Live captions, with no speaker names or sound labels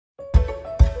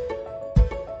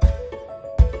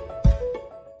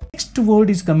next word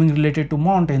is coming related to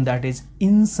mountain, that is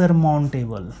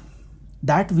insurmountable,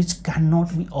 that which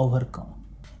cannot be overcome.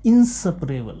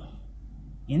 Insuperable.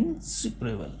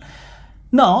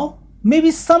 Now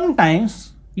maybe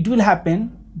sometimes it will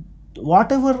happen,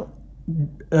 whatever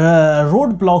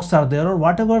roadblocks are there, or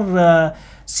whatever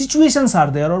situations are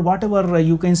there, or whatever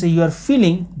you can say you are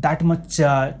feeling, that much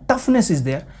toughness is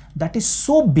there, that is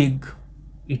so big,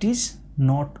 it is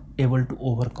not able to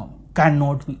overcome,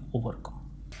 cannot be overcome.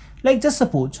 Like just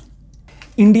suppose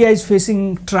India is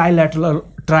facing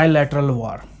trilateral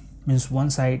war, means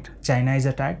one side China is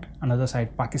attacked, another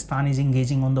side Pakistan is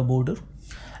engaging on the border,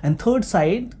 and third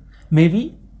side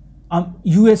maybe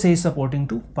USA is supporting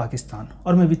to Pakistan,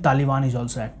 or maybe Taliban is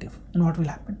also active. And what will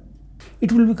happen?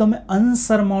 It will become an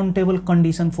unsurmountable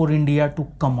condition for India to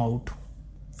come out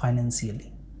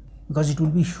financially, because it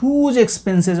will be huge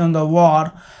expenses on the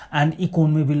war, and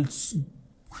economy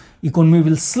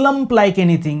will slump like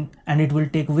anything, and it will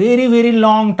take very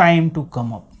long time to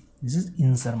come up. This is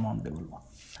insurmountable.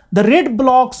 The red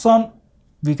blocks on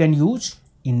we can use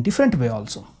in different way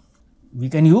also. We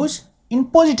can use in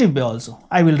positive way also.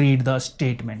 I will read the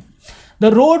statement.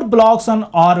 The roadblocks on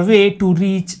our way to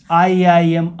reach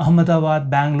IIM Ahmedabad,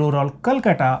 Bangalore or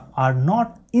Calcutta are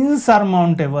not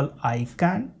insurmountable. I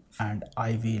can and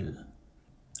I will.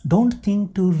 Don't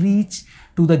think to reach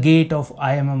to the gate of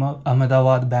IIM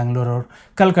Ahmedabad, Bangalore or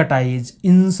Calcutta is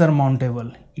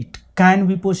insurmountable. It can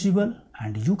be possible,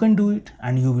 and you can do it,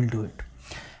 and you will do it.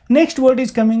 Next word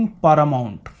is coming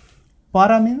paramount.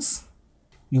 Para means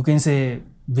you can say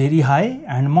very high,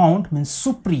 and mount means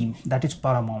supreme, that is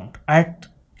paramount, at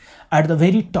the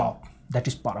very top, that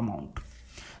is paramount.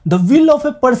 The will of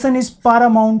a person is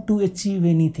paramount to achieve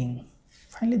anything.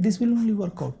 Finally this will only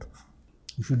work out.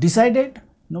 If you decided,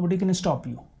 nobody can stop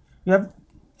you. You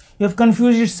have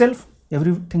confused yourself,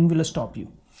 everything will stop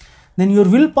you. Then your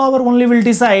willpower only will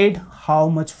decide how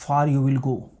much far you will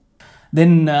go.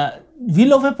 Then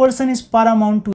will of a person is paramount to